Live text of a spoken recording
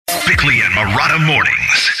Bickley&Marotta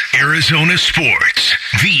mornings. Arizona sports,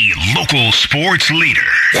 the local sports leader.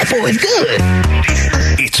 That boy's good.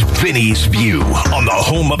 It's Vinnie's View on the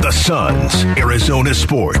home of the Suns. Arizona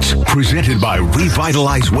sports, presented by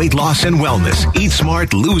Revitalize Weight Loss and Wellness. Eat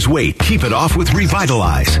smart, lose weight, keep it off with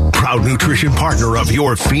Revitalize. Proud nutrition partner of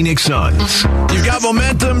your Phoenix Suns. You've got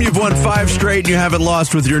momentum. You've won 5 straight, and you haven't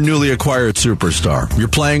lost with your newly acquired superstar. You're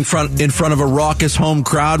playing in front of a raucous home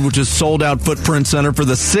crowd, which has sold out Footprint Center for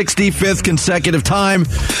the 65th consecutive time.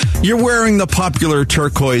 You're wearing the popular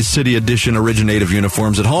turquoise City Edition originative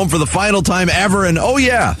uniforms at home for the final time ever, and oh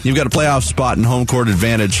yeah, you've got a playoff spot and home court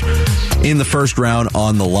advantage in the first round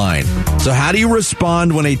on the line. So how do you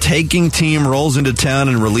respond when a taking team rolls into town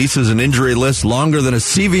and releases an injury list longer than a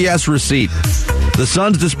CVS receipt? The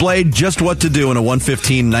Suns displayed just what to do in a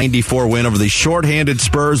 115-94 win over the shorthanded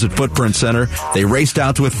Spurs at Footprint Center. They raced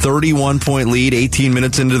out to a 31-point lead 18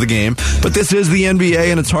 minutes into the game. But this is the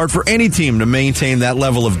NBA, and it's hard for any team to maintain that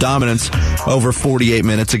level of dominance over 48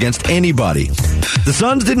 minutes against anybody. The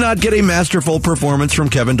Suns did not get a masterful performance from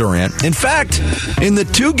Kevin Durant. In fact, in the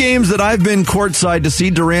 2 games that I've been courtside to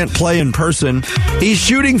see Durant play in person, he's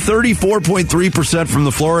shooting 34.3% from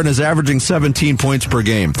the floor and is averaging 17 points per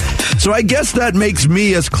game. So I guess that makes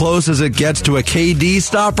me as close as it gets to a KD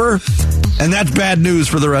stopper, and that's bad news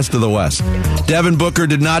for the rest of the West. Devin Booker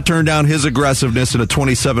did not turn down his aggressiveness in a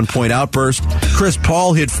 27-point outburst. Chris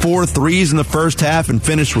Paul hit 4 threes in the first half and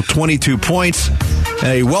finished with 22 points.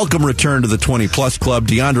 A welcome return to the 20-plus club.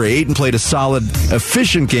 DeAndre Ayton played a solid,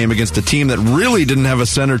 efficient game against a team that really didn't have a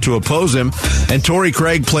center to oppose him. And Torrey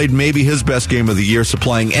Craig played maybe his best game of the year,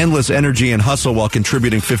 supplying endless energy and hustle while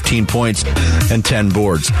contributing 15 points and 10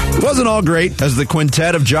 boards. It wasn't all great, as the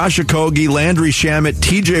quintet of Josh Okogie, Landry Shamet,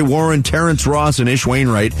 T.J. Warren, Terrence Ross, and Ish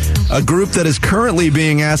Wainwright, a group that is currently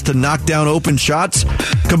being asked to knock down open shots,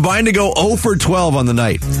 combined to go 0 for 12 on the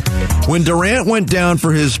night. When Durant went down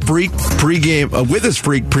for his freak pregame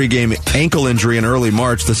ankle injury in early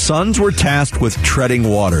March, the Suns were tasked with treading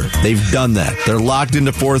water. They've done that. They're locked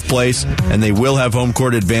into 4th place, and they will have home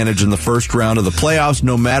court advantage in the first round of the playoffs,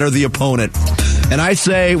 no matter the opponent. And I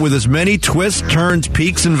say, with as many twists, turns,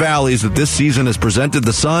 peaks, and valleys that this season has presented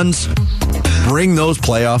the Suns, bring those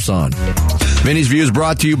playoffs on. Vinnie's View is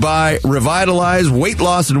brought to you by Revitalize Weight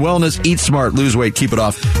Loss and Wellness. Eat smart, lose weight, keep it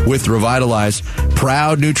off with Revitalize.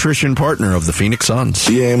 Proud nutrition partner of the Phoenix Suns.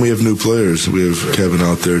 Yeah, and we have new players. We have Kevin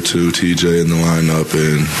out there too, TJ in the lineup,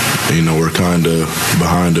 and we're kind of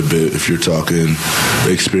behind a bit if you're talking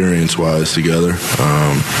experience-wise together.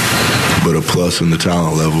 But a plus in the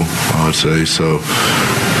talent level, I would say. So,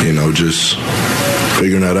 just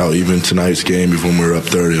figuring that out. Even tonight's game, even when we were up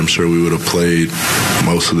 30, I'm sure we would have played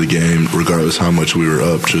most of the game, regardless how much we were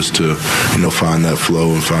up, just to, find that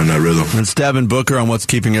flow and find that rhythm. And Devin Booker on what's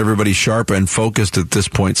keeping everybody sharp and focused at this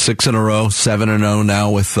point. 6 in a row, 7-0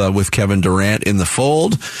 now with Kevin Durant in the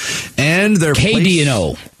fold. And they're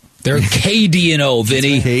KD&O. They're KD&O,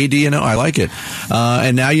 Vinny. KD&O, I like it.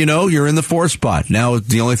 And now you're in the 4th spot. Now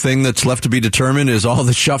the only thing that's left to be determined is all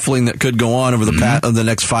the shuffling that could go on over the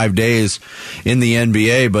next 5 days in the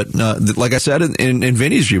NBA. But like I said in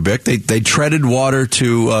Vinny's view, Bick, they treaded water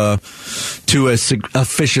to a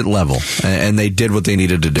efficient level, and they did what they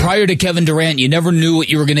needed to do. Prior to Kevin Durant, you never knew what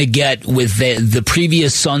you were going to get with the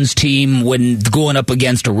previous Suns team when going up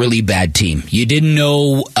against a really bad team. You didn't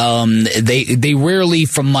know. They rarely,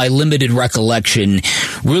 from my limited recollection,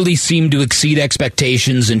 really seemed to exceed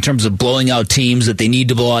expectations in terms of blowing out teams that they need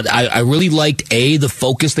to blow out. I really liked the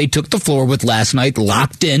focus they took the floor with last night,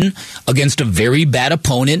 locked in against a very bad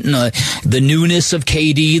opponent, and the newness of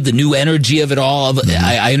KD, the new energy of it all.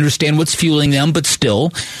 I understand what's fueling them, but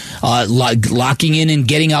still, locking in and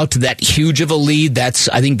getting out to that huge of a lead, I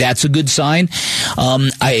think that's a good sign.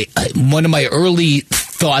 One of my early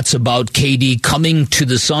thoughts about KD coming to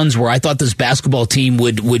the Suns where I thought this basketball team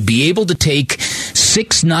would be able to take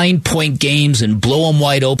 6 9-point games and blow them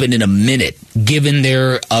wide open in a minute, given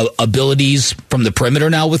their abilities from the perimeter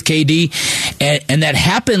now with KD. And that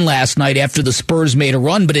happened last night after the Spurs made a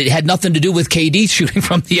run, but it had nothing to do with KD shooting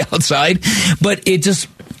from the outside. But it just...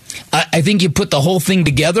 I think you put the whole thing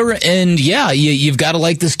together, and you've got to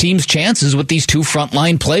like this team's chances with these 2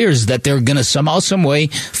 frontline players that they're going to somehow, some way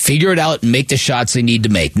figure it out and make the shots they need to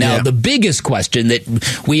make. Now, the biggest question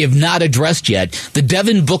that we have not addressed yet, the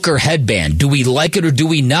Devin Booker headband. Do we like it or do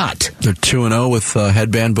we not? They're 2-0 with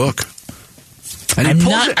headband Book.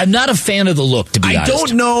 I'm not a fan of the look, to be honest. I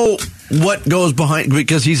don't know what goes behind,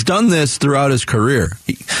 because he's done this throughout his career.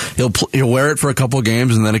 He'll wear it for a couple of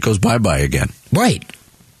games and then it goes bye-bye again. Right.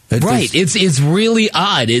 Right. It's really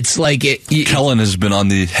odd. It's like Kellen has been on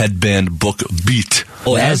the headband book beat.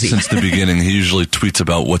 Oh, has he? Since the beginning. He usually tweets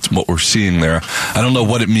about what we're seeing there. I don't know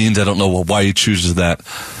what it means. I don't know why he chooses that.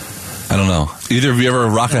 I don't know. Either of you ever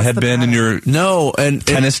rock a headband in your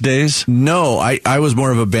tennis days? No, I was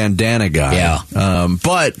more of a bandana guy. Yeah.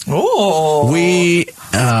 But we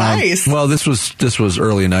nice. Well, this was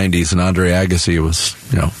early 90s, and Andre Agassi was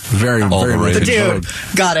very the dude.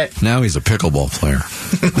 Got it. Now he's a pickleball player.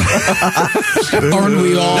 Aren't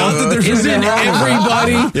we all? Not that there's Isn't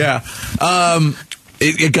everybody? Yeah.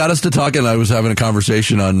 It got us to talking. I was having a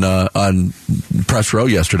conversation on Press Row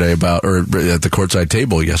yesterday or at the courtside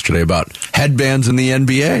table yesterday about headbands in the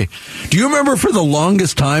NBA. Do you remember for the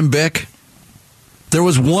longest time, Bick, there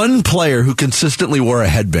was one player who consistently wore a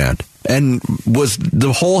headband and was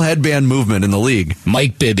the whole headband movement in the league?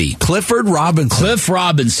 Mike Bibby. Cliff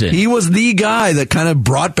Robinson. He was the guy that kind of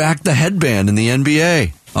brought back the headband in the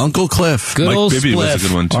NBA. Uncle Cliff. Good old Mike Bibby Spliff. was a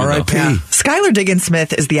good one, too. R.I.P. Yeah. Skylar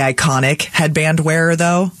Diggins-Smith is the iconic headband wearer,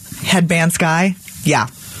 though. Headband Sky. Yeah.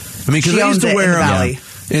 I mean, because I used to wear them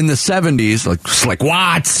in the 70s, like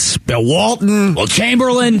Watts, Bill Walton. Well,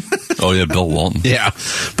 Chamberlain. Oh, yeah, Bill Walton. Yeah.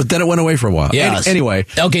 But then it went away for a while. Yeah. Anyway.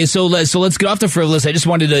 Okay, so let's get off the frivolous. I just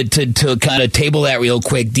wanted to kind of table that real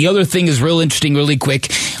quick. The other thing is real interesting, really quick.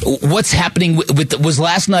 What's happening was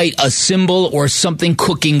last night a symbol or something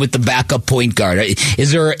cooking with the backup point guard?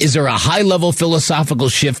 Is there a high-level philosophical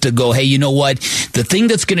shift to go, hey, you know what? The thing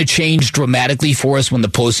that's going to change dramatically for us when the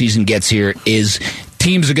postseason gets here is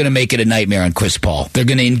teams are going to make it a nightmare on Chris Paul. They're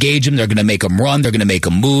going to engage him. They're going to make him run. They're going to make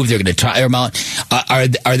him move. They're going to tire him out.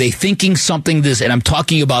 Are they thinking something this? And I'm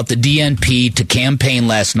talking about the DNP to campaign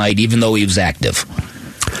last night, even though he was active.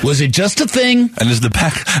 Was it just a thing? And is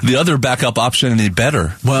the other backup option any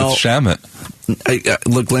better? Well, with Shamet.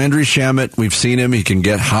 Look, Landry Shamet, we've seen him. He can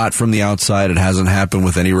get hot from the outside. It hasn't happened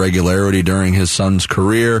with any regularity during his son's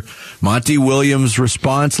career. Monty Williams'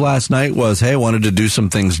 response last night was, hey, I wanted to do some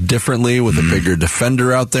things differently with a bigger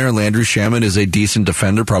defender out there. Landry Shamet is a decent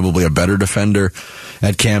defender, probably a better defender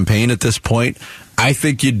at campaign at this point. I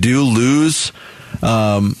think you do lose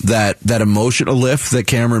that emotional lift that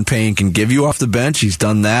Cameron Payne can give you off the bench. He's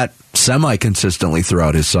done that semi-consistently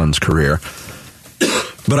throughout his son's career.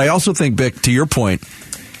 But I also think, Bick, to your point,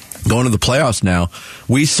 going to the playoffs now,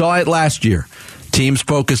 we saw it last year. Teams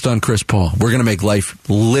focused on Chris Paul. We're going to make life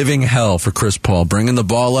living hell for Chris Paul, bringing the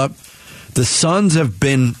ball up. The Suns have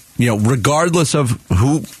been, regardless of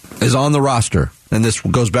who is on the roster, and this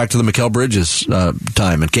goes back to the Mikal Bridges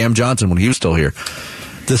time and Cam Johnson when he was still here.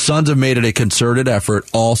 The Suns have made it a concerted effort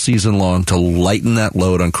all season long to lighten that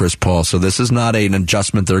load on Chris Paul. So this is not an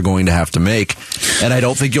adjustment they're going to have to make. And I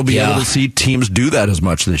don't think you'll be able to see teams do that as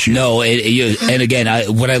much this year. No, and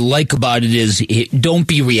again, what I like about it is don't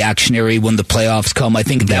be reactionary when the playoffs come. I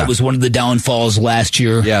think that was one of the downfalls last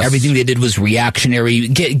year. Yes. Everything they did was reactionary.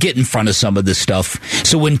 Get in front of some of this stuff.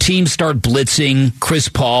 So when teams start blitzing Chris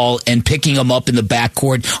Paul and picking him up in the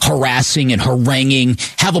backcourt, harassing and haranguing,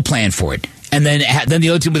 have a plan for it. And then the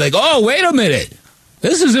other team will be like, oh, wait a minute.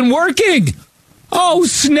 This isn't working. Oh,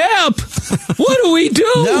 snap. What do we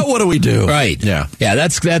do? Now what do we do? Right. Yeah. Yeah,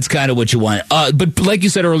 that's kind of what you want. But like you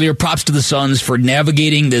said earlier, props to the Suns for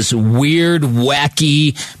navigating this weird,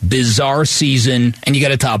 wacky, bizarre season, and you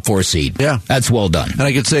got a top 4 seed. Yeah. That's well done. And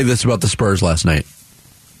I could say this about the Spurs last night.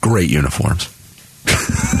 Great uniforms.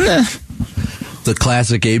 The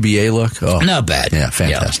classic ABA look. Oh, not bad. Yeah,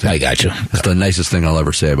 fantastic. Yeah, I got you. That's the nicest thing I'll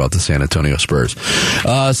ever say about the San Antonio Spurs.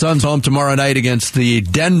 Suns home tomorrow night against the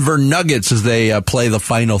Denver Nuggets as they play the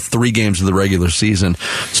final 3 games of the regular season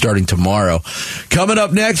starting tomorrow. Coming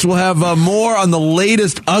up next, we'll have more on the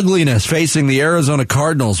latest ugliness facing the Arizona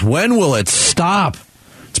Cardinals. When will it stop?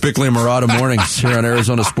 It's Bickley&Marotta Mornings here on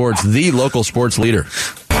Arizona Sports, the local sports leader.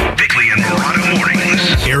 Bickley&Marotta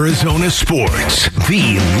Mornings. Arizona Sports,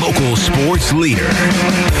 the local sports leader.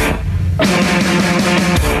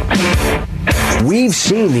 We've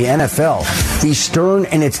seen the NFL be stern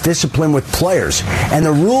in its discipline with players, and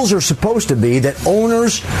the rules are supposed to be that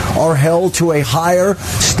owners are held to a higher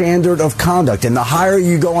standard of conduct. And the higher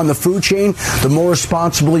you go on the food chain, the more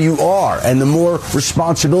responsible you are, and the more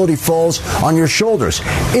responsibility falls on your shoulders.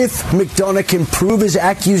 If McDonough can prove his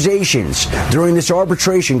accusations during this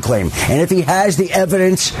arbitration claim, and if he has the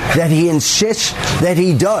evidence that he insists that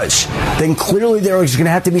he does, then clearly there is going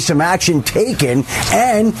to have to be some action taken,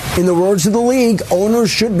 and in the words of the league, owners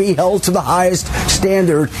should be held to the highest highest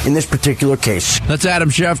standard in this particular case. That's Adam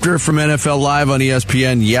Schefter from NFL Live on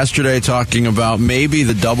ESPN yesterday talking about maybe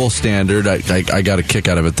the double standard. I got a kick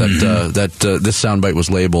out of it that this soundbite was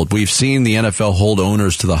labeled. We've seen the NFL hold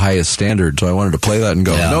owners to the highest standard, so I wanted to play that and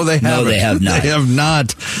go, no, they haven't. No, they have not. They have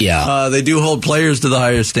not. Yeah. They do hold players to the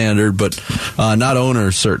higher standard, but not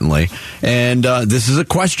owners, certainly. And this is a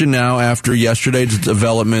question now after yesterday's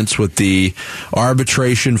developments with the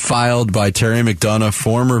arbitration filed by Terry McDonough,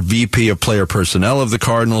 former VP of Player Personnel of the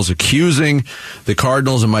Cardinals, accusing the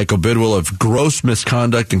Cardinals and Michael Bidwill of gross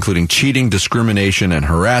misconduct, including cheating, discrimination, and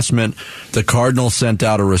harassment. The Cardinals sent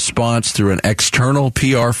out a response through an external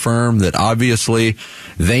PR firm that obviously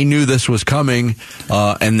they knew this was coming,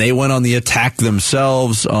 and they went on the attack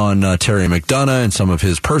themselves on Terry McDonough and some of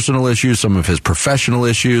his personal issues, some of his professional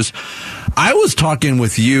issues. I was talking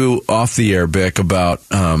with you off the air, Bick, about,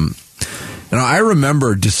 I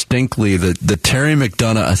remember distinctly the Terry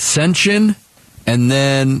McDonough ascension, and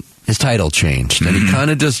then his title changed, and he kind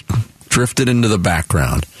of just drifted into the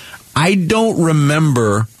background. I don't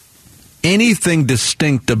remember anything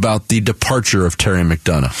distinct about the departure of Terry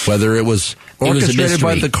McDonough, whether it was orchestrated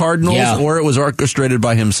by the Cardinals or it was orchestrated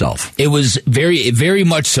by himself. It was very, very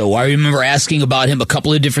much so. I remember asking about him a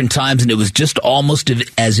couple of different times, and it was just almost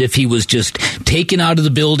as if he was just taken out of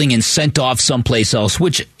the building and sent off someplace else,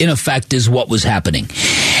 which in effect is what was happening.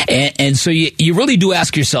 And so you really do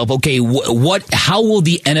ask yourself, okay, how will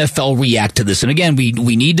the NFL react to this? And again, we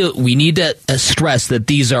need to stress that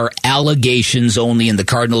these are allegations only, and the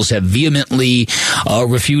Cardinals have vehemently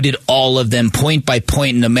refuted all of them point by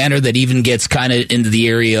point in a manner that even gets kind of into the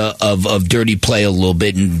area of dirty play a little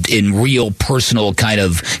bit and in real personal kind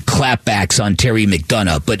of clapbacks on Terry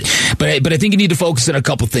McDonough. But I think you need to focus on a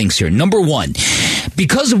couple things here. Number one,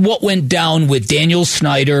 because of what went down with Daniel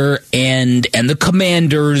Snyder and the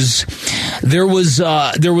Commanders, there was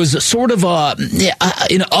a sort of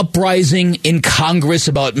an uprising in Congress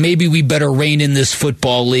about maybe we better rein in this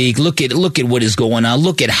football league. Look at what is going on.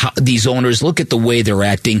 Look at how these owners, look at the way they're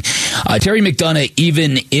acting. Terry McDonough,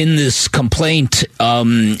 even in this complaint,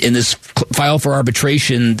 in this file for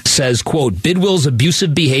arbitration, says, quote, Bidwill's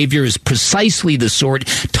abusive behavior is precisely the sort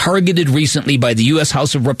targeted recently by the U.S.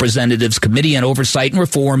 House of Representatives Committee on Oversight and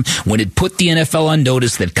Reform when it put the NFL on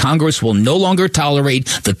notice that Congress will no longer tolerate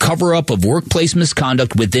the cover-up of workplace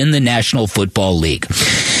misconduct within the National Football League.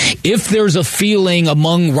 If there's a feeling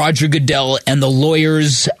among Roger Goodell and the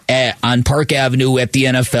lawyers on Park Avenue at the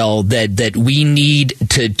NFL that we need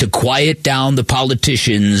to quiet down the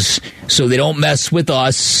politicians so they don't mess with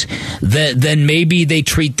us, then maybe they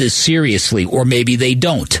treat this seriously, or maybe they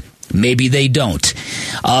don't. Maybe they don't.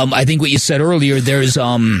 I think what you said earlier, there's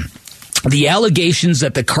the allegations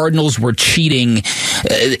that the Cardinals were cheating,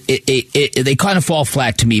 they kind of fall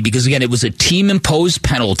flat to me because, again, it was a team-imposed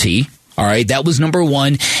penalty. All right, that was number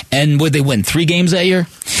one. And would they win 3 games that year?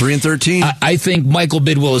 3-13. I think Michael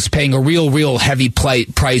Bidwill is paying a real heavy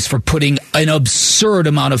price for putting an absurd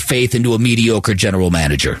amount of faith into a mediocre general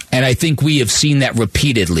manager. And I think we have seen that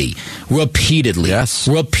repeatedly,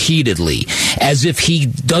 as if he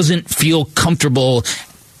doesn't feel comfortable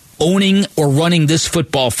owning or running this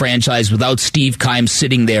football franchise without Steve Keim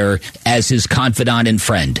sitting there as his confidant and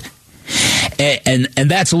friend. And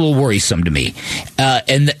that's a little worrisome to me.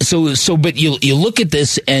 But you look at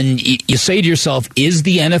this and you say to yourself, is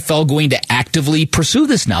the NFL going to actively pursue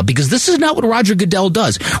this now? Because this is not what Roger Goodell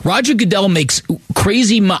does. Roger Goodell makes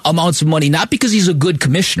crazy amounts of money, not because he's a good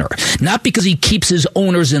commissioner, not because he keeps his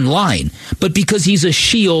owners in line, but because he's a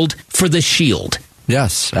shield for the shield.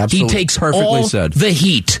 Yes, absolutely. He takes perfectly all said. The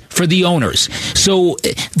heat for the owners. So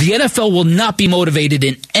the NFL will not be motivated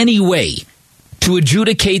in any way to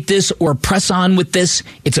adjudicate this or press on with this.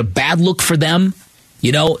 It's a bad look for them.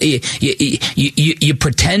 You know, you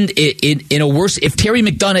pretend in a worse. If Terry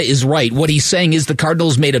McDonough is right, what he's saying is the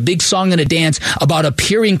Cardinals made a big song and a dance about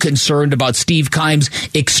appearing concerned about Steve Keim's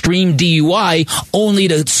extreme DUI, only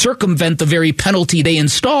to circumvent the very penalty they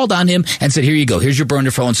installed on him and said, "Here you go. Here's your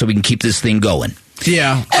burner phone, so we can keep this thing going."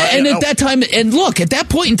 Yeah. And at that time, and look, at that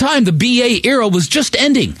point in time, the BA era was just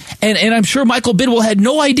ending. And I'm sure Michael Bidwill had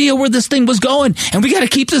no idea where this thing was going. And we got to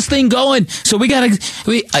keep this thing going. So again,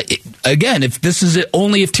 if this is it,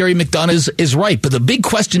 only if Terry McDonough is right. But the big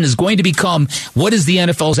question is going to become, what is the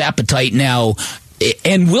NFL's appetite now?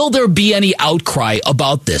 And will there be any outcry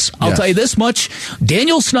about this? I'll tell you this much.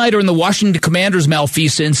 Daniel Snyder and the Washington Commanders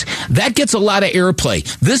malfeasance, that gets a lot of airplay.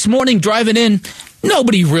 This morning driving in,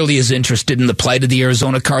 nobody really is interested in the plight of the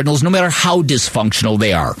Arizona Cardinals, no matter how dysfunctional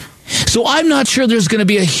they are. So I'm not sure there's going to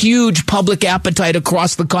be a huge public appetite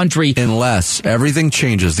across the country. Unless everything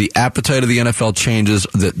changes, the appetite of the NFL changes,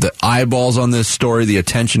 the eyeballs on this story, the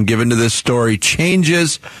attention given to this story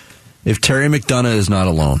changes if Terry McDonough is not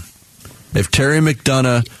alone. If Terry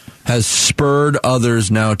McDonough has spurred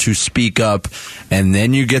others now to speak up, and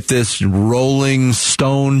then you get this rolling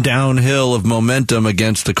stone downhill of momentum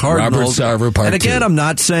against the Cardinals. Robert Sarver, part and again, 2. I'm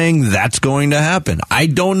not saying that's going to happen. I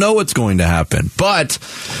don't know what's going to happen. But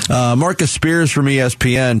Marcus Spears from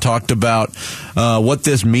ESPN talked about what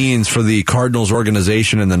this means for the Cardinals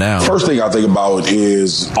organization in the now. First thing I think about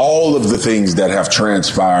is all of the things that have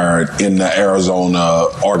transpired in the Arizona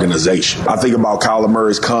organization. I think about Kyler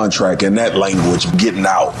Murray's contract and that language getting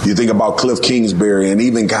out. You think about Cliff Kingsbury and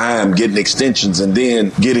even Keim getting extensions and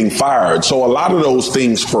then getting fired. So a lot of those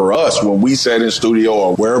things for us, when we sat in studio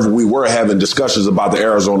or wherever we were having discussions about the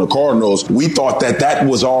Arizona Cardinals, we thought that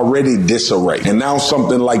was already disarray. And now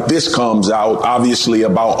something like this comes out, obviously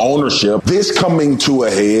about ownership. This coming to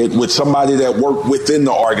a head with somebody that worked within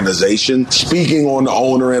the organization, speaking on the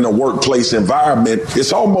owner in a workplace environment,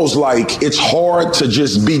 it's almost like it's hard to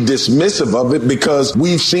just be dismissive of it because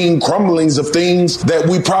we've seen crumblings of things that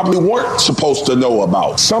we probably weren't supposed to know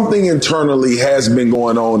about. Something internally has been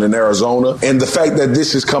going on in Arizona, and the fact that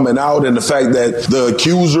this is coming out and the fact that the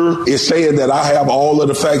accuser is saying that I have all of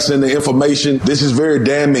the facts and the information, this is very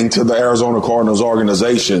damning to the Arizona Cardinals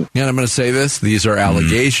organization. And I'm going to say this, these are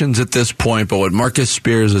allegations at this point, but what Marcus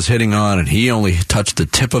Spears is hitting on, and he only touched the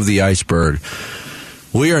tip of the iceberg,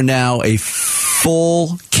 we are now a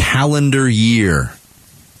full calendar year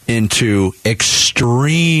into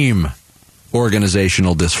extreme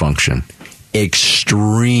organizational dysfunction.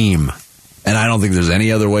 Extreme. And I don't think there's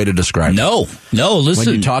any other way to describe it. No, listen.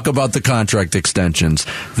 When you talk about the contract extensions,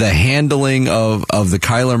 the handling of the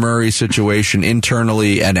Kyler Murray situation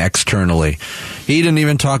internally and externally. He didn't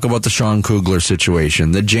even talk about the Sean Kugler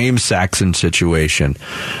situation, the James Saxon situation,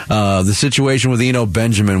 the situation with Eno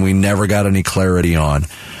Benjamin we never got any clarity on.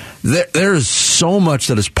 There is so much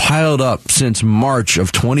that has piled up since March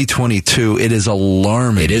of 2022. It is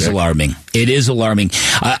alarming. It is alarming.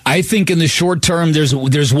 I think in the short term,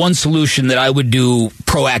 there's one solution that I would do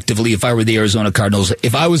proactively if I were the Arizona Cardinals.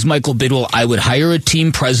 If I was Michael Bidwill, I would hire a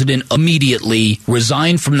team president immediately,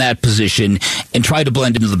 resign from that position, and try to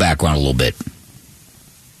blend into the background a little bit.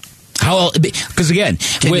 Because again,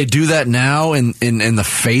 can you do that now in the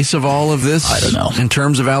face of all of this? I don't know. In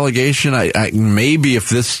terms of allegation, I maybe if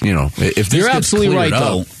this, if this you're absolutely right,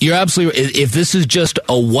 though. You're absolutely if this is just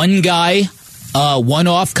a one guy,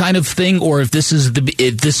 one-off kind of thing, or if this is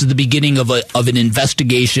the beginning of an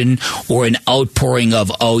investigation or an outpouring of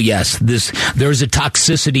there's a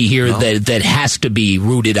toxicity here that has to be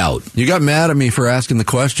rooted out. You got mad at me for asking the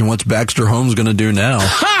question, what's Baxter Holmes going to do now?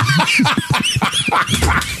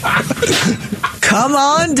 Come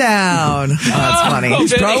on down. That's funny.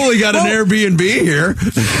 He's probably got an Airbnb here.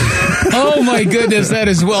 Oh, my goodness. That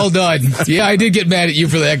is well done. Yeah, I did get mad at you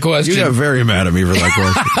for that question. You got very mad at me for that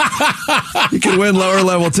question. You can win lower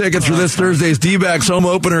level tickets for this Thursday's D-backs home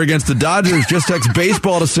opener against the Dodgers. Just text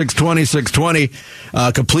baseball to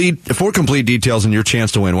 620-620. For complete details and your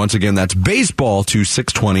chance to win. Once again, that's baseball to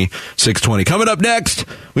 620-620. Coming up next,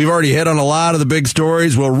 we've already hit on a lot of the big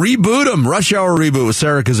stories. We'll reboot them. Rush Hour Reboot with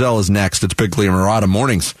Sarah Cazell is next. It's Bickley&Marotta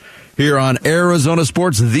mornings here on Arizona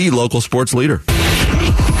Sports, the local sports leader.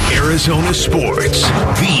 Arizona Sports,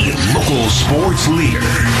 the local sports leader.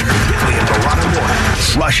 Bickley&Marotta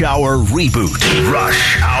mornings. Rush Hour Reboot.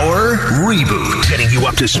 Rush Hour Reboot. Getting you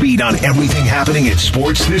up to speed on everything happening in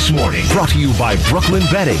sports this morning. Brought to you by Brooklyn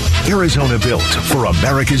Bedding. Arizona built for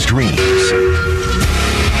America's dreams.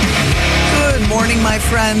 Good morning, my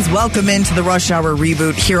friends. Welcome into the Rush Hour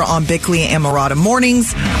Reboot here on Bickley&Marotta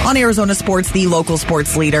mornings on Arizona Sports, the local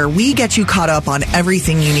sports leader. We get you caught up on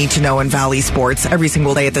everything you need to know in Valley sports every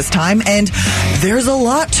single day at this time, and there's a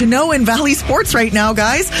lot to know in Valley sports right now,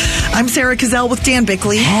 guys. I'm Sarah Cazell with Dan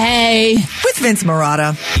Bickley. Hey. With Vince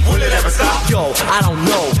Marotta. Will it ever stop? Yo, I don't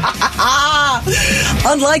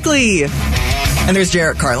know. Unlikely. And there's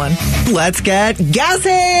Jarrett Carlin. Let's get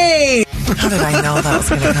gassy. How did I know that was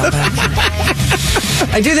going to come back?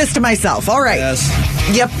 I do this to myself. All right. Yes.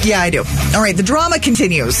 Yep. Yeah, I do. All right. The drama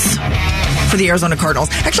continues for the Arizona Cardinals.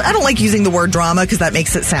 Actually, I don't like using the word drama because that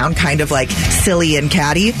makes it sound kind of like silly and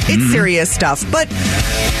catty. It's serious stuff, but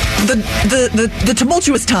the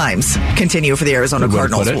tumultuous times continue for the Arizona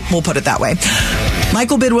Cardinals. We'll put it that way.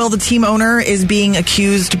 Michael Bidwill, the team owner, is being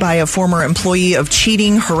accused by a former employee of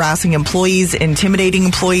cheating, harassing employees, intimidating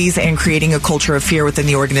employees, and creating a culture of fear within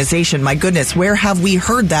the organization. My goodness, where have we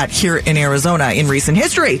heard that here in Arizona in recent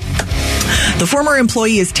history? The former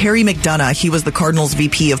employee is Terry McDonough. He was the Cardinals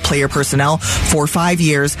VP of Player Personnel for 5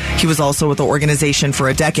 years. He was also with the organization for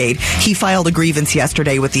a decade. He filed a grievance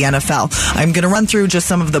yesterday with the NFL. I'm going to run through just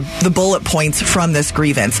some of the bullet points from this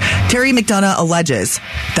grievance. Terry McDonough alleges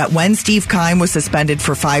that when Steve Keim was suspended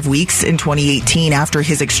for 5 weeks in 2018 after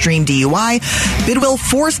his extreme DUI, Bidwill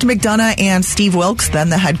forced McDonough and Steve Wilkes, then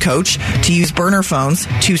the head coach, to use burner phones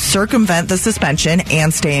to circumvent the suspension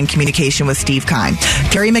and stay in communication with Steve Keim.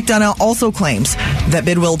 Terry McDonough also claims that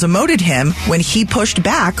Bidwill demoted him when he pushed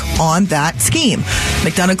back on that scheme.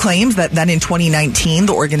 McDonough claims that then in 2019,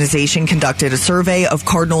 the organization conducted a survey of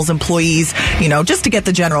Cardinals employees, just to get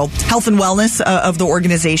the general health and wellness of the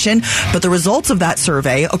organization. But the results of that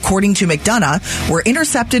survey, according to McDonough, were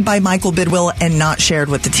intercepted by Michael Bidwill and not shared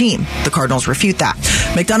with the team. The Cardinals refute that.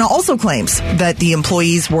 McDonough also claims that the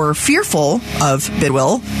employees were fearful of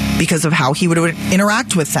Bidwill because of how he would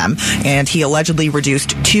interact with them, and he allegedly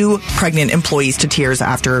reduced 2 pregnant employees to tears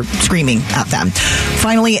after screaming at them.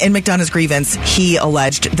 Finally, in McDonough's grievance, he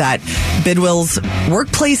alleged that Bidwill's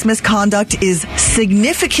workplace misconduct is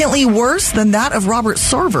significantly worse than that of Robert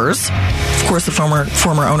Sarver's, of course, the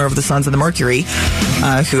former owner of the Sons of the Mercury,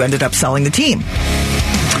 who ended up selling the team.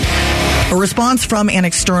 A response from an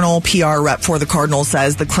external PR rep for the Cardinals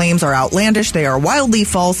says the claims are outlandish, they are wildly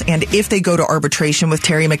false, and if they go to arbitration with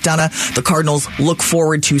Terry McDonough, the Cardinals look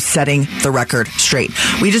forward to setting the record straight.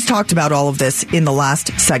 We just talked about all of this in the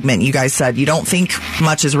last segment. You guys said you don't think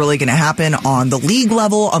much is really going to happen on the league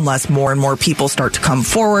level unless more and more people start to come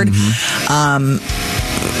forward.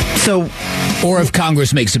 Or if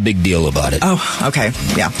Congress makes a big deal about it. Oh, okay.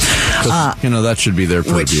 Yeah. That should be their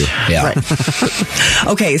purview. Yeah. Right.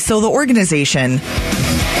 Okay, so the organization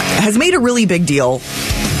has made a really big deal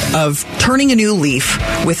of turning a new leaf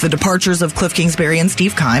with the departures of Cliff Kingsbury and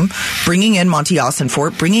Steve Keim, bringing in Monty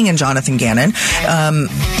Ossenfort, bringing in Jonathan Gannon.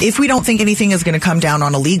 If we don't think anything is going to come down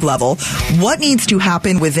on a league level, what needs to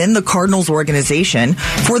happen within the Cardinals organization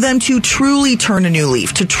for them to truly turn a new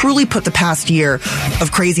leaf, to truly put the past year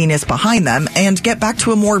of craziness behind them and get back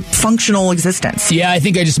to a more functional existence? Yeah, I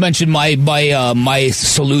think I just mentioned my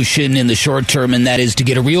solution in the short term, and that is to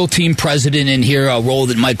get a real team president in here, a role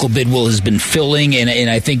that Michael Bidwill has been filling, and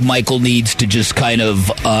I think Michael needs to just kind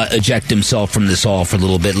of eject himself from this all for a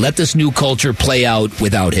little bit. Let this new culture play out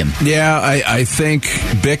without him. Yeah, I think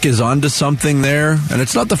Bick is onto something there, and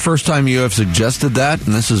it's not the first time you have suggested that,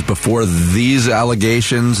 and this is before these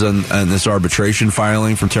allegations and this arbitration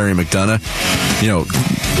filing from Terry McDonough,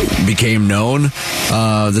 became known.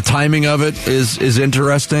 The timing of it is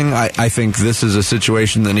interesting. I think this is a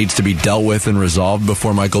situation that needs to be dealt with and resolved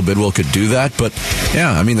before Michael Bidwill could do that. But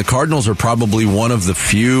yeah, the Cardinals are probably one of the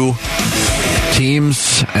few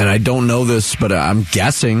teams, and I don't know this, but I'm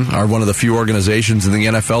guessing are one of the few organizations in the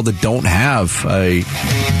NFL that don't have a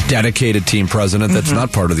dedicated team president that's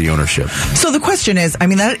not part of the ownership. So the question is,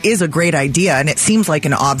 that is a great idea, and it seems like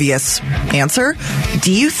an obvious answer.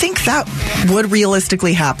 Do you think that would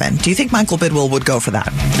realistically happen? Do you think Michael Bidwill would go for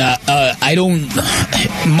that? I don't.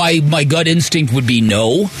 My gut instinct would be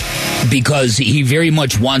no, because he very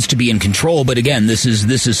much wants to be in control. But again, this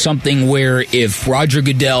is something where if Roger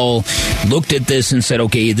Goodell looked at this and said,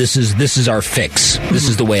 "Okay, this is our fix. This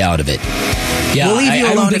is the way out of it." Yeah, we'll leave you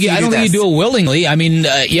alone. I don't think you do it willingly.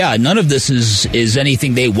 None of this is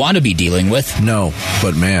anything they want to be dealing with. No,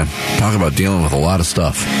 but man, talk about dealing with a lot of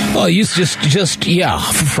stuff. Oh, you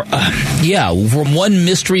from one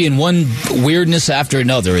mystery and one weirdness after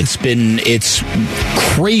another. It's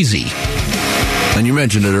crazy. And you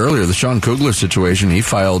mentioned it earlier, the Sean Kugler situation. He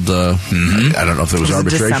filed, I don't know if it was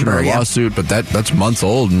arbitration or a lawsuit, but that's months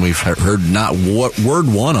old, and we've heard not word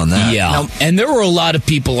one on that. Yeah, nope. And there were a lot of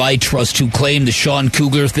people I trust who claimed the Sean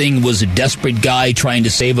Kugler thing was a desperate guy trying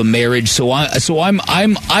to save a marriage. So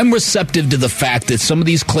I'm receptive to the fact that some of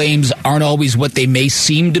these claims aren't always what they may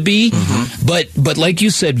seem to be. But like you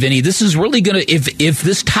said, Vinny, this is really gonna if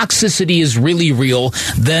this toxicity is really real,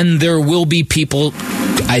 then there will be people,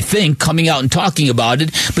 I think, coming out and talking about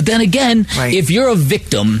it. But then again, if you're a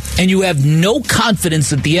victim and you have no confidence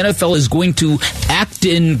that the NFL is going to act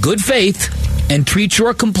in good faith and treat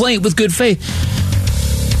your complaint with good faith,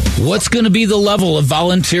 what's going to be the level of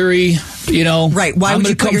voluntary Right. Why would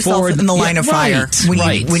you put yourself in the line of fire when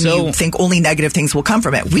you think only negative things will come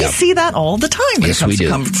from it? We see that all the time when it comes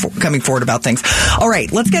to coming forward about things. All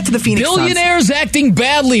right, let's get to the Phoenix Billionaires Suns. acting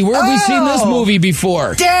badly. Where have we seen this movie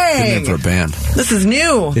before? Dang. For a band. This is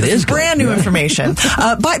new. This is brand new information.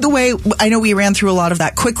 By the way, I know we ran through a lot of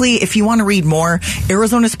that quickly. If you want to read more,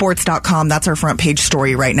 ArizonaSports.com. That's our front page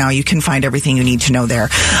story right now. You can find everything you need to know there.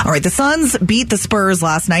 All right, the Suns beat the Spurs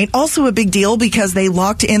last night. Also a big deal because they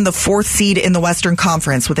locked in the 4th seed in the Western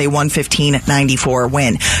Conference with a 115-94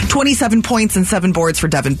 win. 27 points and 7 boards for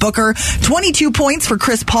Devin Booker. 22 points for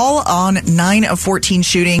Chris Paul on 9 of 14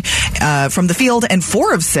 shooting from the field and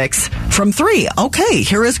 4 of 6 from 3. Okay,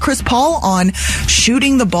 here is Chris Paul on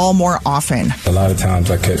shooting the ball more often. A lot of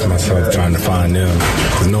times I catch myself trying to find them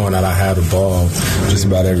because knowing that I have the ball just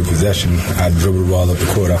about every possession, I dribble the ball up the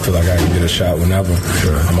court. I feel like I can get a shot whenever.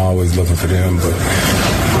 I'm always looking for them, but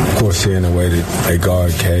of course, seeing the way that they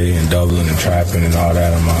guard K and doubling and trapping and all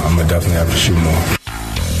that, I'm going to definitely have to shoot more.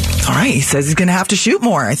 All right, he says he's going to have to shoot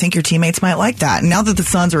more. I think your teammates might like that. Now that the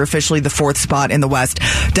Suns are officially the 4th spot in the West,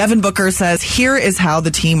 Devin Booker says here is how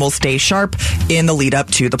the team will stay sharp in the lead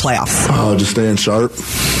up to the playoffs. Just staying sharp.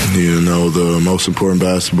 The most important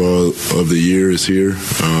basketball of the year is here,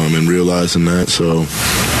 and realizing that. So,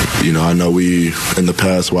 I know we, in the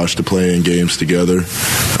past, watched the play-in games together.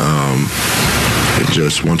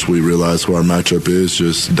 Just once we realize who our matchup is,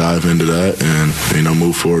 just dive into that and,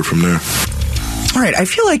 move forward from there. All right, I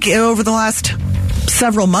feel like over the last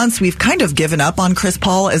several months, we've kind of given up on Chris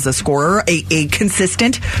Paul as a scorer, a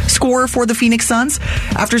consistent scorer for the Phoenix Suns.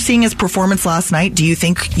 After seeing his performance last night, do you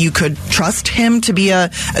think you could trust him to be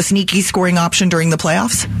a sneaky scoring option during the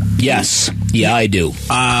playoffs? Yes. Yeah, I do.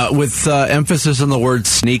 With emphasis on the word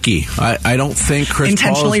sneaky. I don't think Chris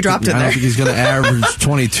intentionally dropped it there. I don't think he's going to average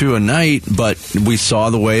 22 a night, but we saw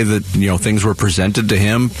the way that things were presented to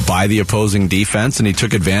him by the opposing defense, and he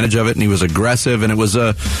took advantage of it, and he was aggressive, and it was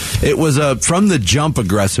a from the jump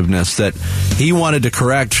aggressiveness that he wanted to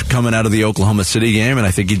correct coming out of the Oklahoma City game, and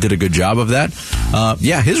I think he did a good job of that.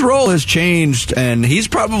 His role has changed, and he's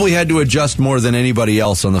probably had to adjust more than anybody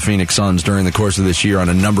else on the Phoenix Suns during the course of this year on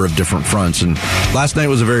a number of different fronts, and last night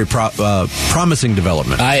was a very promising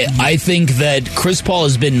development. I think that Chris Paul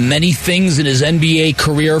has been many things in his NBA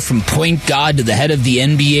career, from point guard to the head of the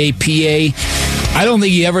NBA PA. I don't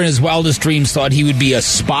think he ever in his wildest dreams thought he would be a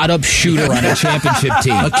spot-up shooter on a championship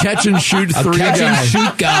team. A catch-and-shoot three guy. A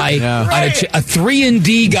catch-and-shoot guy, on a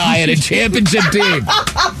 3-and-D guy on a championship team.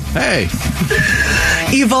 Hey.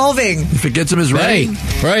 Evolving. If it gets him his right.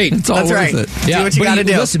 Right. It's all That's worth right. it. Yeah. Do what you got to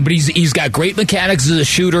do. Listen, but he's got great mechanics as a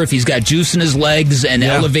shooter. If he's got juice in his legs and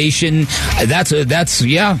elevation,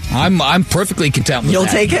 I'm perfectly content with You'll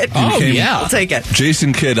that. take it? Oh, yeah. I'll take it.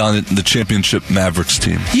 Jason Kidd on the championship Mavericks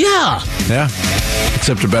team. Yeah. Yeah.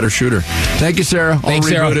 Except a better shooter. Thank you, Sarah. Thanks,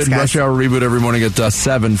 Sarah. Rush Hour Reboot every morning at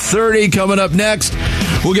 7:30. Coming up next,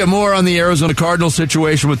 we'll get more on the Arizona Cardinals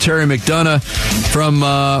situation with Terry McDonough from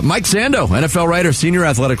Mike Sando, NFL writer, senior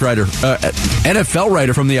athletic writer, NFL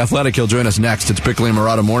writer from The Athletic. He'll join us next. It's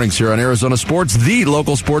Bickley&Marotta Mornings here on Arizona Sports, the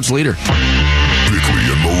local sports leader.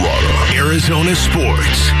 Bickley&Marotta. Arizona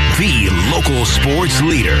Sports, the local sports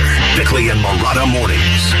leader. Bickley&Marotta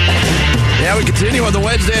Mornings. Yeah, we continue on the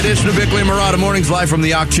Wednesday edition of Bickley&Marotta Mornings, live from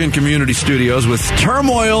the Auction Community Studios, with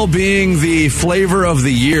turmoil being the flavor of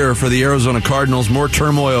the year for the Arizona Cardinals. More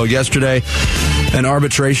turmoil yesterday. An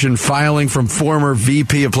arbitration filing from former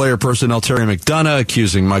VP of Player Personnel Terry McDonough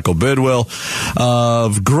accusing Michael Bidwill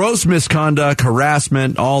of gross misconduct,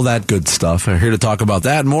 harassment, all that good stuff. We're here to talk about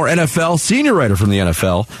that. More NFL, senior writer from the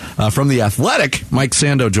NFL, from The Athletic, Mike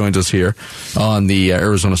Sando joins us here on the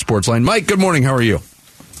Arizona Sports Line. Mike, good morning. How are you?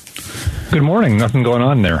 Good morning. Nothing going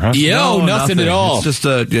on there, huh? No, nothing at all. It's just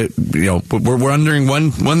we're wondering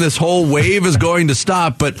when this whole wave is going to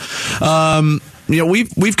stop. But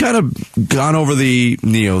we've kind of gone over the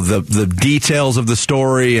details of the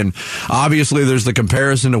story, and obviously there's the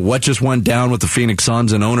comparison to what just went down with the Phoenix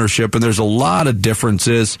Suns and ownership, and there's a lot of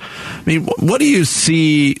differences. I mean, what do you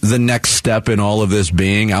see the next step in all of this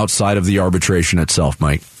being outside of the arbitration itself,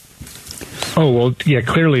 Mike? Oh, well, yeah,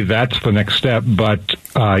 clearly that's the next step, but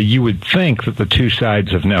you would think that the two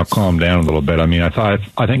sides have now calmed down a little bit. I mean, I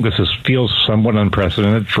think this feels somewhat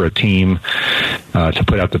unprecedented for a team to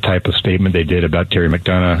put out the type of statement they did about Terry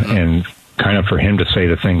McDonough, and kind of for him to say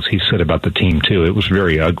the things he said about the team, too. It was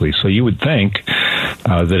very ugly. So you would think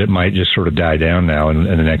that it might just sort of die down now, and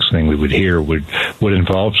the next thing we would hear would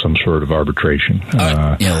involve some sort of arbitration.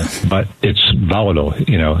 But it's volatile.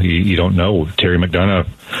 You don't know. Terry McDonough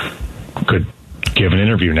could give an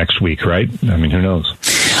interview next week, right? I mean, who knows?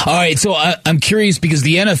 All right, so I'm curious because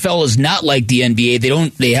the NFL is not like the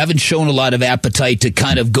NBA. They haven't shown a lot of appetite to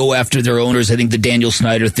kind of go after their owners. I think the Daniel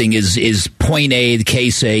Snyder thing is point A, the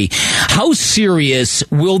case A. How serious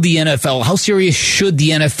should the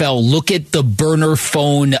NFL look at the burner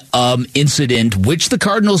phone incident, which the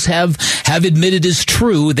Cardinals have admitted is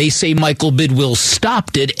true? They say Michael Bidwill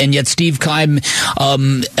stopped it, and yet Steve Keim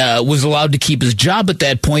was allowed to keep his job at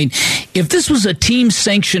that point. If this was a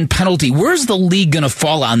team-sanctioned penalty, where's the league going to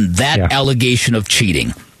fall on that allegation of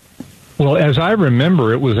cheating? Well, as I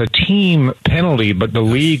remember, it was a team penalty, but the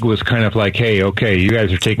league was kind of like, hey, okay, you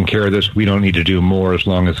guys are taking care of this. We don't need to do more as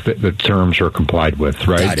long as the terms are complied with,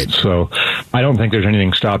 right? Got it. So I don't think there's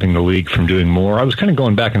anything stopping the league from doing more. I was kind of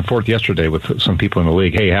going back and forth yesterday with some people in the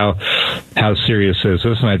league. Hey, how serious is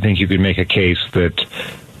this? And I think you could make a case that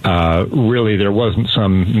really there wasn't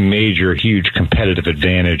some major, huge competitive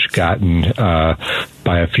advantage gotten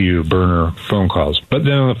by a few burner phone calls. But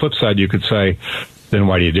then on the flip side, you could say, then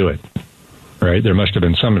why do you do it? Right? There must have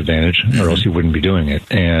been some advantage, or else you wouldn't be doing it.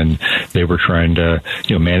 And they were trying to,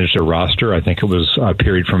 manage their roster. I think it was a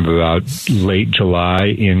period from about late July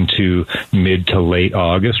into mid to late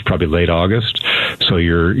August, probably late August. So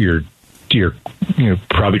you're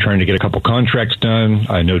probably trying to get a couple contracts done.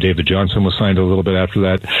 I know David Johnson was signed a little bit after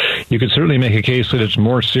that. You could certainly make a case that it's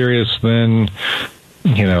more serious than,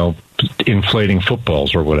 inflating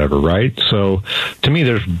footballs or whatever, right? So to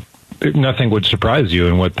me, nothing would surprise you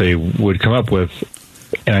in what they would come up with.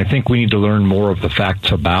 And I think we need to learn more of the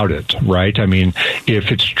facts about it, right? I mean,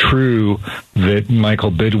 if it's true that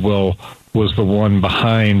Michael Bidwill was the one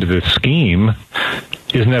behind the scheme,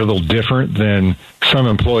 isn't that a little different than some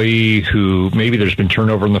employee who maybe there's been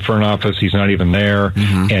turnover in the front office, he's not even there,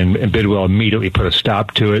 and Bidwill immediately put a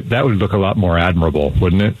stop to it? That would look a lot more admirable,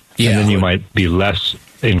 wouldn't it? Yeah. And then you might be less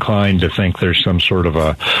inclined to think there's some sort of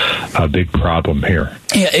a big problem here.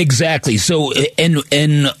 Yeah, exactly. So,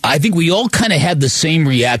 and I think we all kind of had the same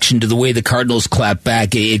reaction to the way the Cardinals clapped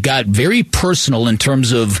back. It got very personal in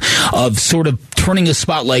terms of sort of turning a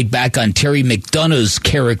spotlight back on Terry McDonough's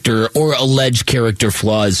character or alleged character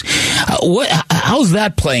flaws. How's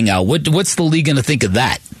that playing out? What's the league going to think of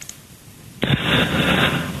that?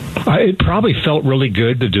 It probably felt really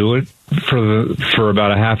good to do it for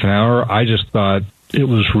about a half an hour. I just thought it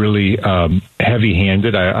was really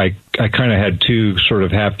heavy-handed. I kind of had two sort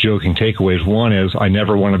of half-joking takeaways. One is I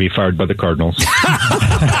never want to be fired by the Cardinals.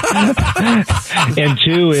 And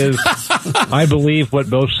two is I believe what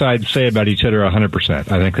both sides say about each other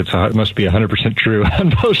 100%. I think it must be 100% true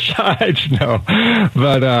on both sides. No.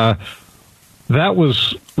 But that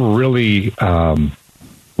was really,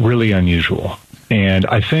 really unusual. And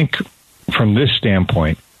I think from this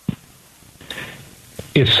standpoint,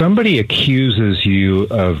 if somebody accuses you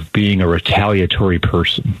of being a retaliatory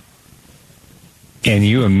person and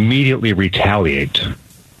you immediately retaliate,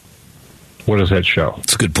 what does that show?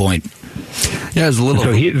 That's a good point. Yeah, it's a little.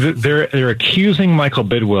 So they're accusing Michael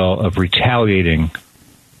Bidwill of retaliating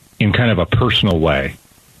in kind of a personal way,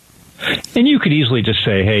 and you could easily just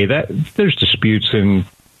say, "Hey, there's disputes in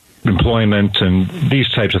employment and these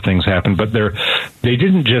types of things happen," but they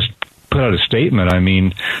didn't just put out a statement. I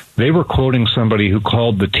mean, they were quoting somebody who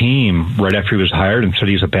called the team right after he was hired and said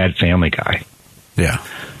he's a bad family guy. Yeah.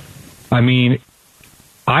 I mean,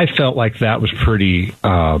 I felt like that was pretty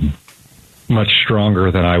much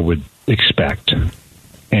stronger than I would expect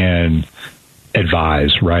and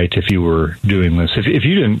advise, right? If you were doing this, if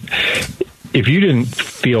you didn't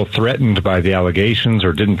feel threatened by the allegations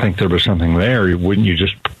or didn't think there was something there, wouldn't you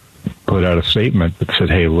just put out a statement that said,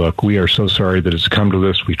 hey, look, we are so sorry that it's come to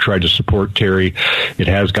this. We tried to support Terry. It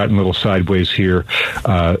has gotten a little sideways here.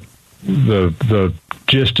 The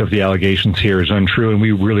gist of the allegations here is untrue, and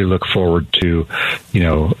we really look forward to,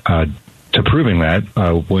 to proving that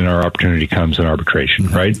when our opportunity comes in arbitration,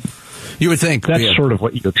 right? You would think. That's sort of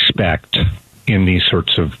what you expect in these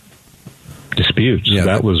sorts of disputes. Yeah,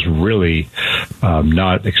 that was really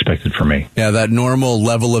not expected for me. Yeah, that normal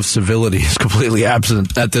level of civility is completely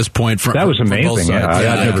absent at this point. That was amazing.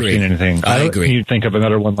 I've never seen anything. I agree. You'd think of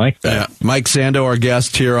another one like that. Yeah. Mike Sando, our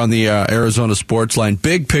guest here on the Arizona Sports Line.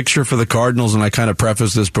 Big picture for the Cardinals, and I kind of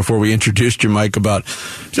prefaced this before we introduced you, Mike, about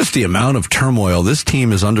just the amount of turmoil this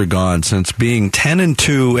team has undergone since being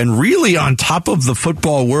 10-2 and really on top of the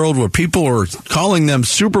football world where people are calling them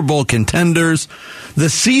Super Bowl contenders. The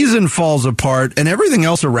season falls apart, and everything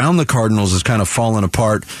else around the Cardinals has kind of fallen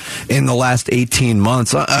apart in the last 18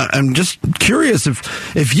 months. I'm just curious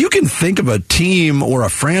if you can think of a team or a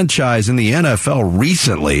franchise in the NFL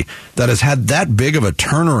recently that has had that big of a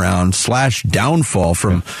turnaround / downfall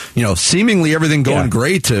from, seemingly everything going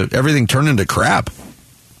great to everything turning to crap.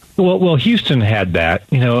 Well, Houston had that,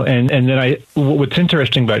 and then what's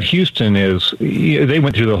interesting about Houston is they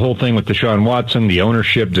went through the whole thing with Deshaun Watson, the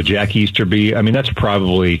ownership, the Jack Easterby. I mean, that's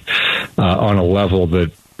probably on a level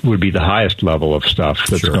that would be the highest level of stuff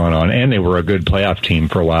that's going on. And they were a good playoff team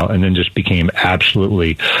for a while and then just became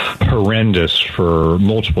absolutely horrendous for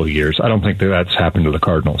multiple years. I don't think that's happened to the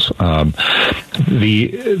Cardinals.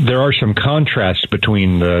 There are some contrasts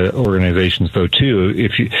between the organizations, though, too.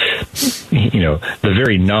 If the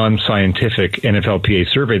very non-scientific NFLPA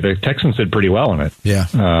survey, the Texans did pretty well in it. Yeah.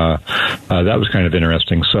 That was kind of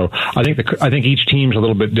interesting. So I think each team's a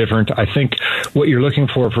little bit different. I think what you're looking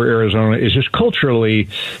for Arizona is just culturally,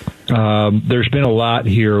 there's been a lot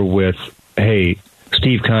here with, hey,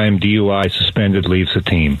 Steve Keim, DUI, suspended, leaves the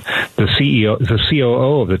team. The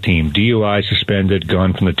COO of the team, DUI, suspended,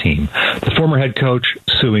 gone from the team. The former head coach,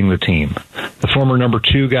 suing the team. The former number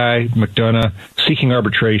 2 guy, McDonough, seeking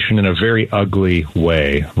arbitration in a very ugly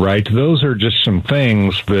way, right? Those are just some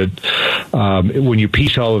things that when you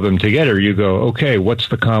piece all of them together, you go, okay, what's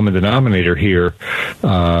the common denominator here?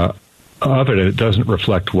 Of it, it doesn't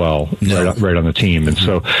reflect well right on the team. And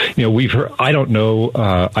so, we've heard, I don't know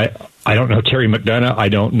Terry McDonough. I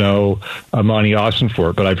don't know Amani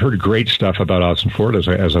Ossenfort, but I've heard great stuff about Ossenfort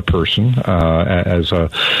as a person, that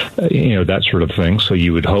sort of thing. So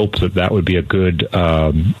you would hope that would be a good,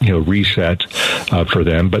 reset for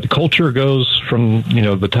them. But culture goes from,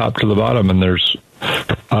 the top to the bottom, and there's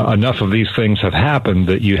enough of these things have happened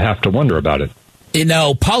that you have to wonder about it.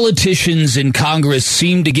 Politicians in Congress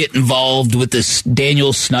seem to get involved with this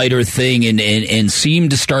Daniel Snyder thing and seem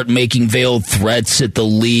to start making veiled threats at the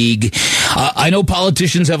league. I know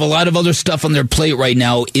politicians have a lot of other stuff on their plate right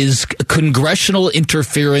now. Is congressional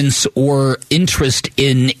interference or interest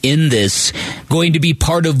in this going to be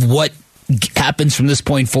part of what happens from this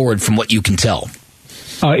point forward, from what you can tell?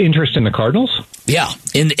 Interest in the Cardinals? Yeah,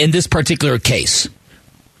 in this particular case.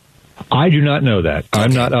 I do not know that. Okay.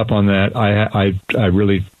 I'm not up on that. I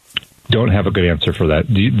really don't have a good answer for that.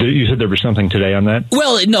 You said there was something today on that?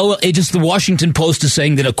 Well, no, the Washington Post is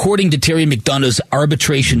saying that according to Terry McDonough's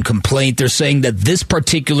arbitration complaint, they're saying that this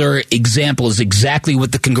particular example is exactly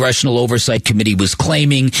what the Congressional Oversight Committee was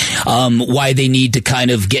claiming, why they need to kind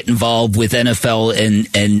of get involved with NFL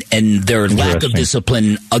and their lack of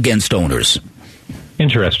discipline against owners.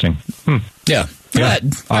 Interesting. Yeah. Yeah,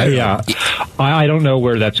 I don't know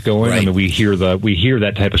where that's going. Right. I mean, we hear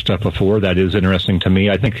that type of stuff before. That is interesting to me.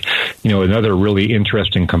 I think another really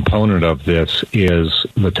interesting component of this is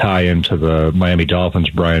the tie into the Miami Dolphins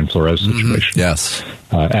Brian Flores situation. Yes,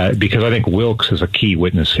 because I think Wilkes is a key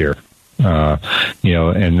witness here. And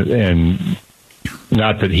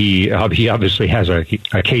not that he obviously has a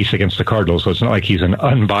case against the Cardinals, so it's not like he's an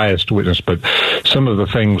unbiased witness. But some of the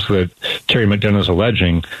things that Terry McDonough is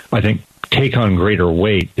alleging, I think, take on greater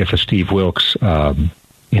weight if a Steve Wilkes,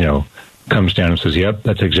 comes down and says, "Yep,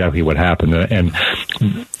 that's exactly what happened." And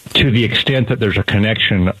to the extent that there's a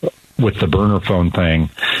connection with the burner phone thing,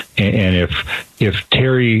 and if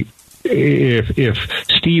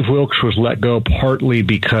Steve Wilkes was let go partly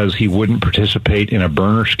because he wouldn't participate in a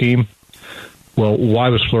burner scheme, well, why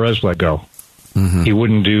was Flores let go? Mm-hmm. He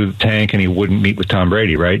wouldn't do the tank, and he wouldn't meet with Tom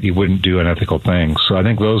Brady, right? He wouldn't do unethical things. So I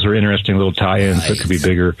think those are interesting little tie-ins that could be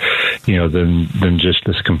bigger, than just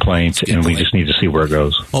this complaint. And we just need to see where it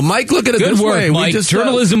goes. Well, Mike, look at it Good this work, way. Mike.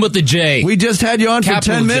 Journalism with the J. We just had you on for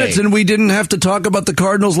 10 minutes, and we didn't have to talk about the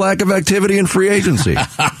Cardinals' lack of activity in free agency.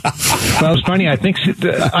 Well, it's funny. I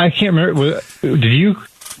can't remember. Did you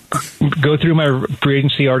go through my free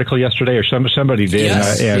agency article yesterday, or somebody did?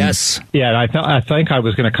 Yes. Yeah, and I think I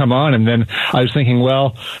was going to come on, and then I was thinking,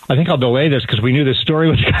 well, I think I'll delay this because we knew this story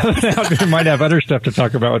was coming out. We might have other stuff to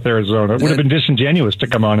talk about with Arizona. It would have been disingenuous to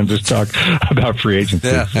come on and just talk about free agency.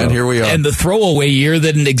 Yeah, so. And here we are. And the throwaway year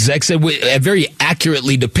that an exec said very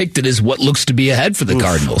accurately depicted as what looks to be ahead for the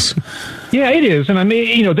Cardinals. Yeah, it is. And I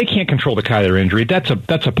mean, they can't control the Kyler injury. That's a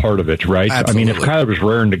part of it, right? Absolutely. I mean, if Kyler was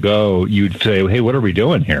raring to go, you'd say, hey, what are we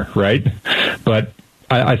doing here, right? But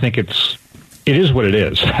I think it is what it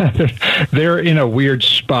is. They're in a weird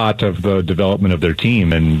spot of the development of their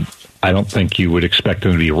team, and I don't think you would expect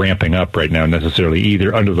them to be ramping up right now necessarily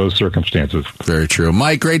either under those circumstances. Very true.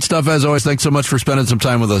 Mike, great stuff as always. Thanks so much for spending some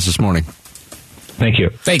time with us this morning. Thank you.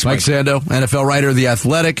 Thanks, Mike Sando, NFL writer of The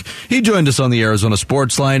Athletic. He joined us on the Arizona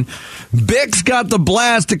Sports Line. Bix got the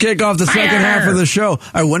blast to kick off the second half of the show.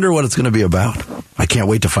 I wonder what it's going to be about. I can't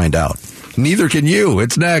wait to find out. Neither can you.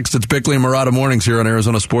 It's next. It's Bickley and Marotta Mornings here on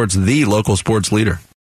Arizona Sports, the local sports leader.